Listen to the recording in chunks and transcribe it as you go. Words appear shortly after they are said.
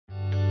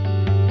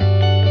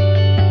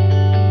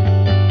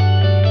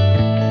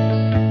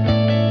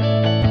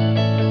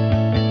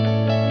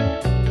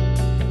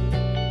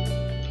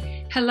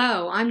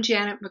I'm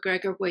Janet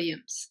Macgregor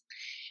Williams,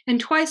 and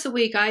twice a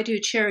week I do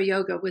chair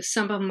yoga with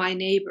some of my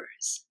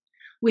neighbors.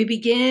 We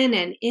begin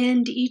and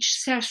end each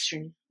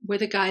session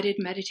with a guided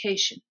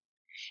meditation.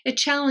 It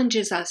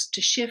challenges us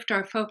to shift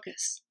our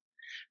focus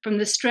from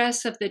the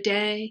stress of the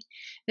day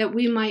that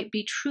we might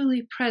be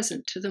truly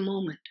present to the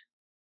moment.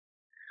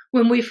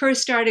 When we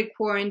first started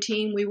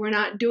quarantine, we were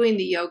not doing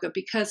the yoga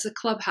because the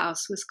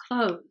clubhouse was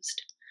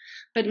closed.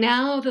 But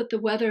now that the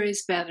weather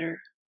is better,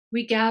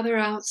 we gather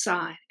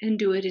outside and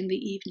do it in the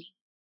evening.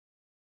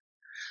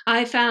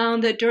 I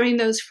found that during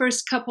those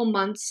first couple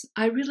months,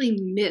 I really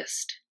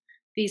missed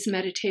these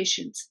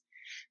meditations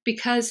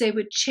because they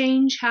would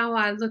change how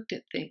I looked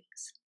at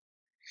things.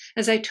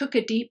 As I took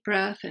a deep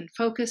breath and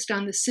focused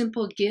on the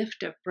simple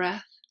gift of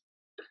breath,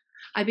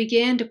 I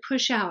began to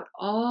push out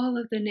all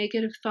of the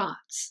negative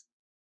thoughts.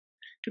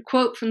 To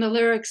quote from the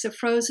lyrics of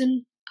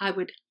Frozen, I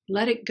would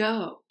let it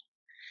go.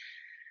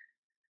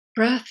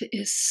 Breath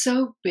is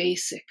so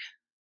basic.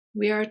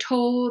 We are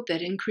told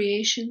that in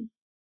creation,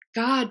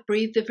 God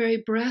breathed the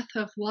very breath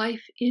of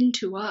life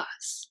into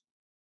us.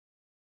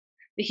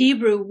 The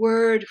Hebrew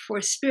word for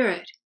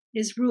spirit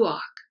is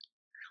ruach,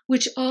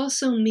 which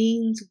also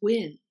means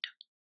wind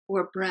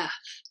or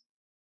breath.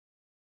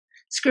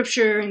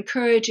 Scripture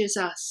encourages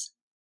us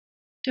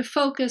to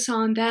focus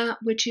on that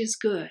which is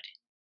good.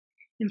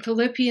 In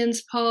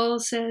Philippians, Paul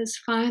says,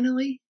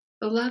 "Finally,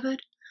 beloved,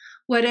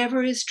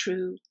 whatever is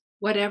true,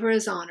 whatever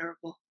is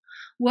honorable,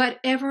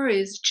 whatever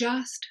is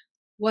just,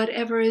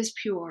 whatever is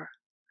pure,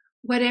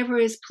 whatever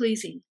is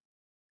pleasing,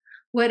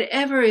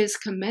 whatever is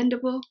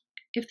commendable,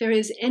 if there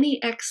is any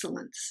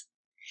excellence,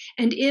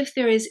 and if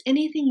there is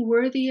anything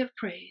worthy of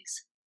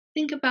praise,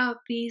 think about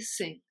these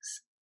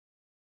things."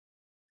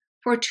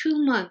 For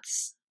 2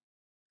 months,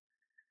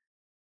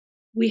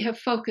 we have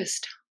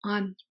focused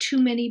on too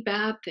many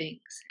bad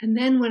things. And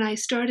then when I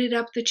started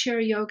up the chair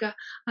yoga,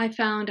 I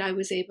found I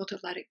was able to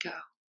let it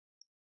go.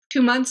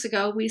 2 months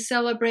ago, we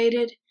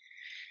celebrated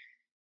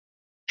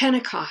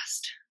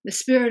Pentecost. The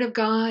Spirit of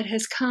God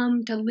has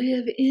come to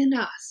live in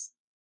us.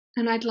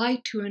 And I'd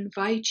like to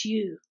invite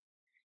you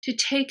to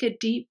take a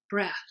deep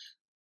breath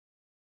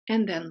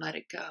and then let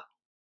it go.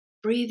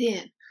 Breathe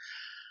in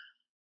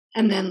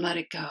and then let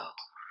it go.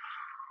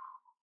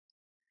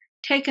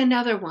 Take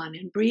another one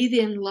and breathe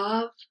in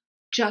love,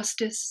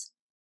 justice,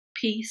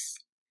 peace,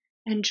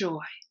 and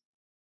joy.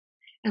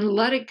 And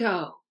let it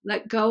go.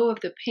 Let go of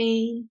the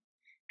pain,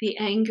 the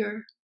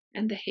anger,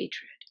 and the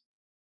hatred.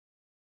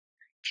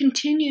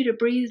 Continue to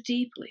breathe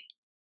deeply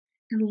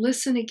and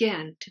listen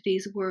again to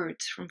these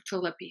words from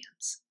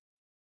Philippians.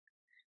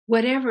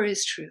 Whatever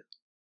is true,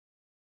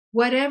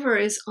 whatever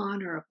is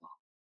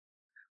honorable,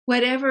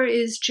 whatever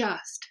is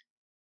just,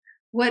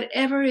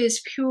 whatever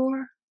is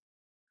pure,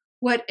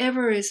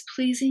 whatever is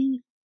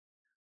pleasing,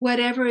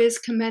 whatever is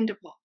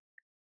commendable,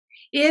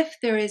 if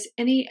there is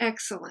any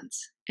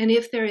excellence, and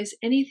if there is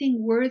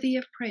anything worthy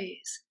of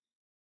praise,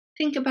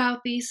 think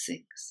about these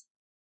things.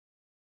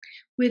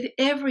 With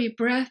every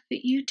breath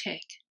that you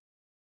take,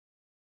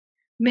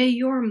 may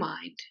your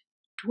mind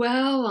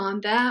dwell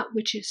on that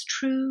which is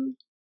true,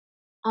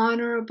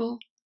 honorable,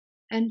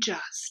 and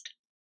just.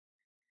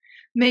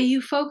 May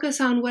you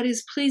focus on what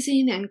is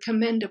pleasing and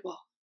commendable.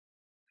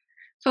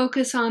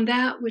 Focus on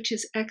that which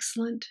is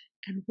excellent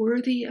and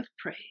worthy of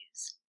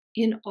praise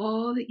in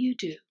all that you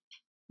do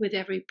with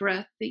every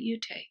breath that you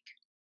take.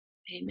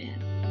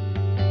 Amen.